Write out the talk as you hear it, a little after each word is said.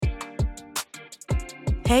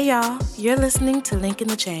Hey y'all, you're listening to Link in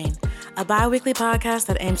the Chain, a bi-weekly podcast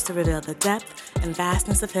that aims to reveal the depth and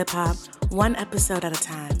vastness of hip-hop, one episode at a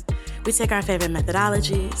time. We take our favorite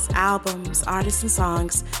methodologies, albums, artists, and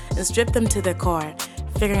songs, and strip them to their core,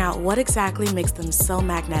 figuring out what exactly makes them so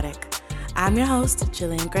magnetic. I'm your host,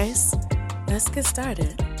 Jillian Grace. Let's get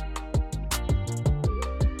started.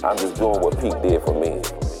 I'm just doing what Pete did for me,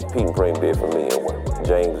 Pete and Preem did for me, and what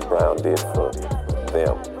James Brown did for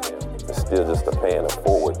them. It's still just a paying it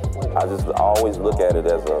forward. I just always look at it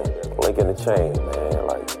as a link in the chain, man.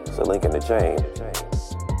 Like, it's a link in the chain.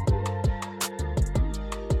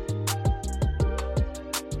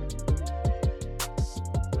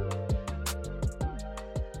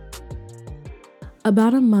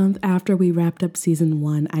 About a month after we wrapped up season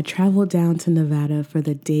 1, I traveled down to Nevada for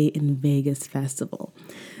the Day in Vegas festival.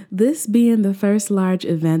 This being the first large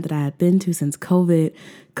event that I had been to since COVID,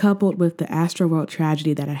 coupled with the Astroworld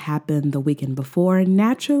tragedy that had happened the weekend before,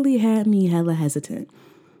 naturally had me hella hesitant.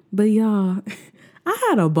 But y'all, I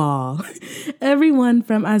had a ball. Everyone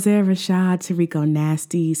from Isaiah Rashad to Rico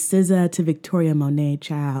Nasty, SZA to Victoria Monet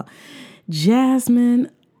Child,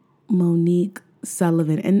 Jasmine Monique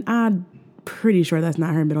Sullivan, and I'm pretty sure that's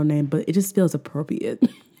not her middle name, but it just feels appropriate.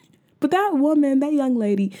 But that woman, that young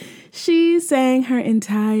lady, she sang her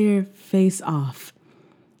entire face off.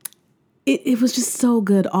 It was just so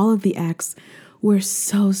good. All of the acts were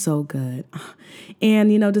so good.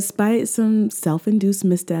 And, despite some self-induced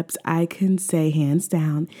missteps, I can say hands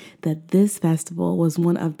down that this festival was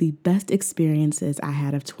one of the best experiences I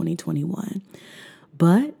had of 2021.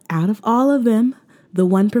 But out of all of them, the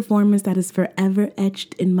one performance that is forever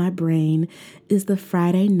etched in my brain is the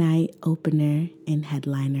Friday night opener and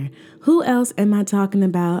headliner. Who else am I talking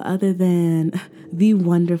about other than the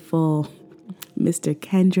wonderful Mr.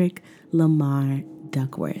 Kendrick Lamar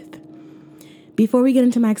Duckworth? Before we get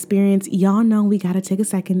into my experience, y'all know we gotta take a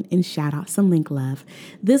second and shout out some Link love.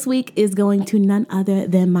 This week is going to none other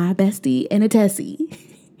than my bestie and a Tessie,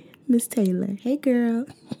 Miss Taylor. Hey, girl.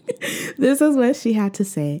 This is what she had to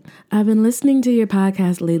say. I've been listening to your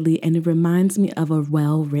podcast lately, and it reminds me of a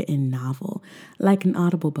well-written novel, like an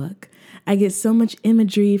Audible book. I get so much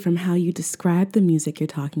imagery from how you describe the music you're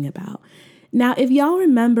talking about. Now, if y'all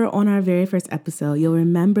remember on our very first episode, you'll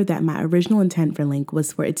remember that my original intent for Link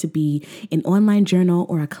was for it to be an online journal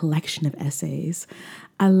or a collection of essays.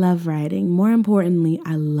 I love writing. More importantly,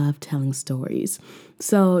 I love telling stories.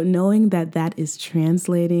 So knowing that that is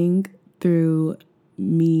translating through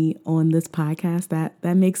me on this podcast,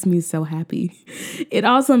 that makes me so happy. It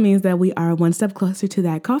also means that we are one step closer to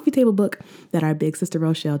that coffee table book that our big sister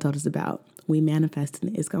Rochelle told us about. We manifesting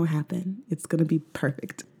it. It's going to happen. It's going to be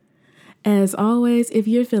perfect. As always, if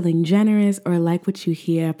you're feeling generous or like what you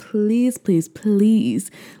hear, please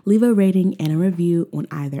leave a rating and a review on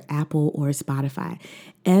either Apple or Spotify.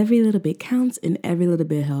 Every little bit counts and every little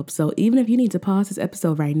bit helps. So even if you need to pause this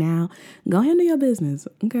episode right now, go handle your business.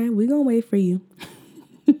 Okay, we're going to wait for you.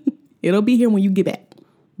 It'll be here when you get back.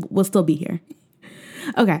 We'll still be here.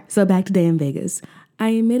 Okay, so back to Day in Vegas.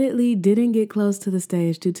 I admittedly didn't get close to the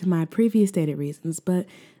stage due to my previous stated reasons, but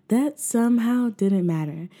that somehow didn't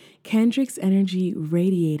matter. Kendrick's energy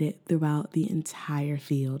radiated throughout the entire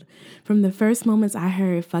field. From the first moments I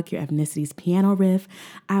heard Fuck Your Ethnicity's piano riff,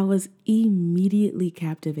 I was immediately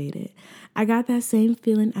captivated. I got that same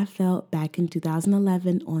feeling I felt back in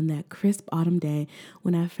 2011 on that crisp autumn day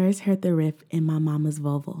when I first heard the riff in my mama's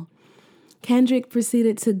Volvo. Kendrick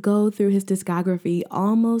proceeded to go through his discography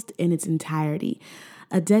almost in its entirety.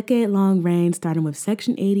 A decade-long reign starting with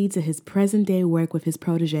Section 80 to his present-day work with his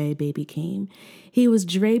protege, Baby Keem. He was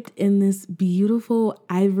draped in this beautiful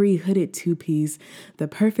ivory hooded two-piece, the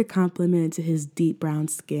perfect complement to his deep brown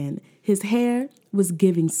skin. His hair was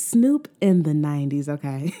giving Snoop in the 90s,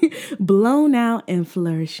 okay? Blown out and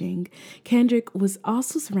flourishing. Kendrick was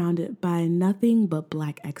also surrounded by nothing but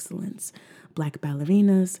Black excellence. Black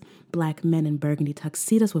ballerinas, Black men in burgundy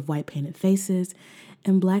tuxedos with white painted faces,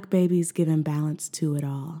 and Black babies giving balance to it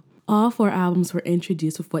all. All 4 albums were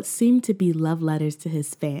introduced with what seemed to be love letters to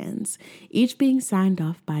his fans, each being signed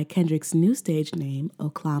off by Kendrick's new stage name,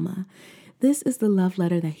 Oklama. This is the love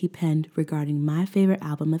letter that he penned regarding my favorite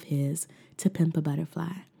album of his, To Pimp a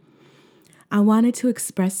Butterfly. I wanted to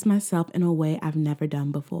express myself in a way I've never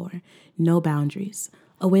done before. No boundaries.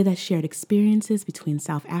 A way that shared experiences between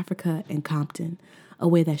South Africa and Compton. A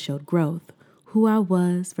way that showed growth. Who I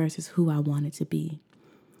was versus who I wanted to be.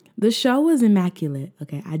 The show was immaculate,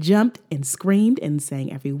 okay? I jumped and screamed and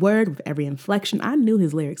sang every word with every inflection. I knew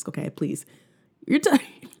his lyrics, okay? Please.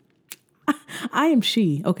 I am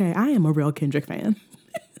she, okay? I am a real Kendrick fan.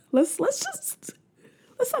 Let's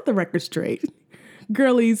set the record straight.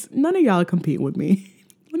 Girlies, none of y'all compete with me.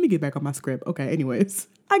 me get back on my script. Okay, anyways,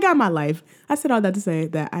 I got my life. I said all that to say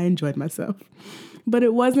that I enjoyed myself. But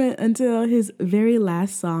it wasn't until his very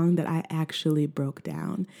last song that I actually broke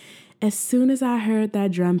down. As soon as I heard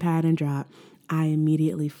that drum pattern drop, I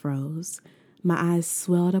immediately froze. My eyes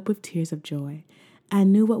swelled up with tears of joy. I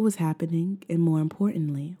knew what was happening, and more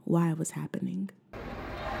importantly, why it was happening.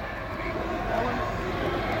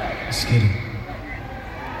 Let's get it.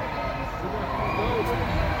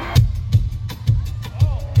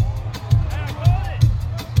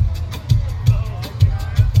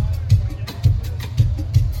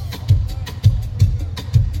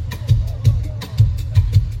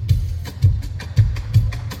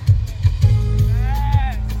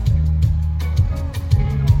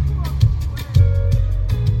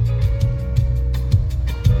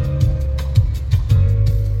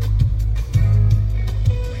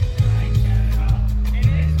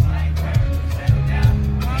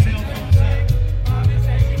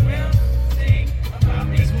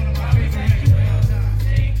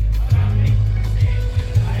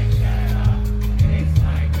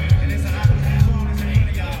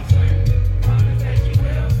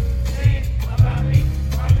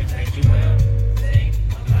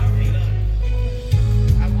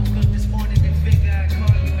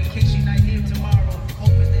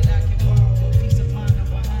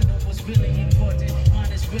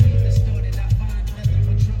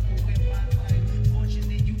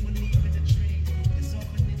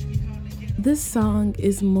 This song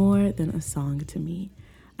is more than a song to me.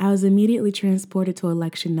 I was immediately transported to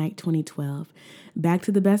election night 2012, back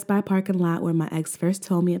to the Best Buy parking lot where my ex first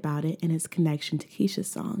told me about it and its connection to Keisha's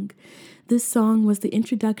song. This song was the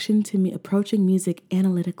introduction to me approaching music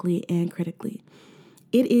analytically and critically.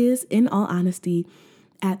 It is, in all honesty,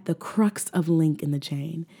 at the crux of Link in the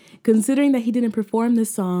Chain. Considering that he didn't perform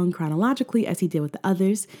this song chronologically as he did with the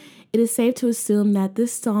others, it is safe to assume that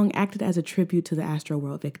this song acted as a tribute to the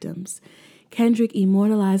Astroworld victims. Kendrick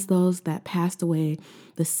immortalized those that passed away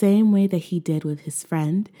the same way that he did with his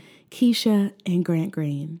friend, Keisha, and Grant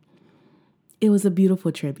Green. It was a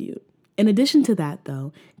beautiful tribute. In addition to that,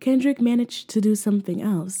 though, Kendrick managed to do something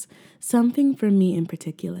else, something for me in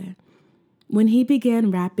particular. When he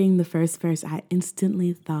began rapping the first verse, I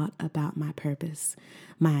instantly thought about my purpose,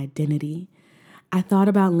 my identity. I thought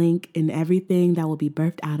about Link and everything that will be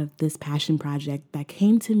birthed out of this passion project that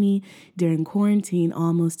came to me during quarantine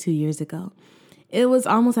almost 2 years ago. It was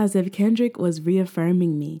almost as if Kendrick was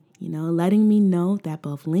reaffirming me, letting me know that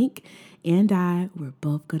both Link and I were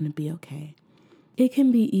both going to be okay. It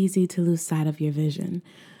can be easy to lose sight of your vision.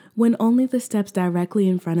 When only the steps directly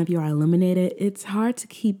in front of you are illuminated, it's hard to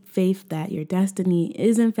keep faith that your destiny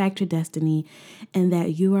is in fact your destiny and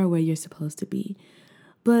that you are where you're supposed to be.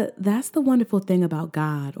 But that's the wonderful thing about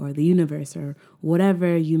God or the universe or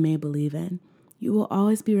whatever you may believe in. You will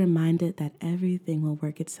always be reminded that everything will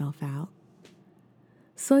work itself out.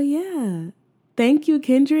 So yeah, thank you,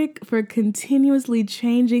 Kendrick, for continuously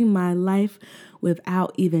changing my life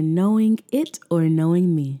without even knowing it or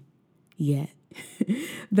knowing me yet.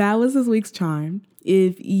 That was this week's charm.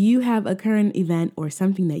 If you have a current event or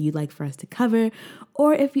something that you'd like for us to cover,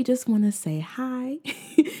 or if you just want to say hi,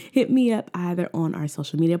 hit me up either on our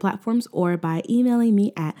social media platforms or by emailing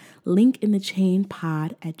me at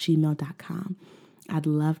linkinthechainpod@gmail.com. I'd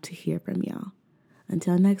love to hear from y'all.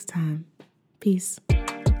 Until next time, peace.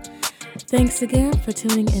 Thanks again for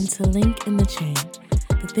tuning into Link in the Chain.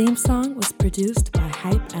 The theme song was produced by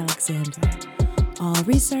Hype Alexander. All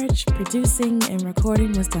research, producing, and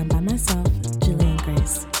recording was done by myself, Jillian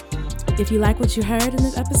Grace. If you like what you heard in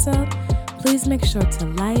this episode, please make sure to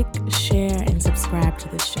like, share, and subscribe to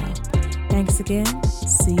this show. Thanks again.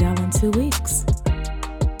 See y'all in 2 weeks.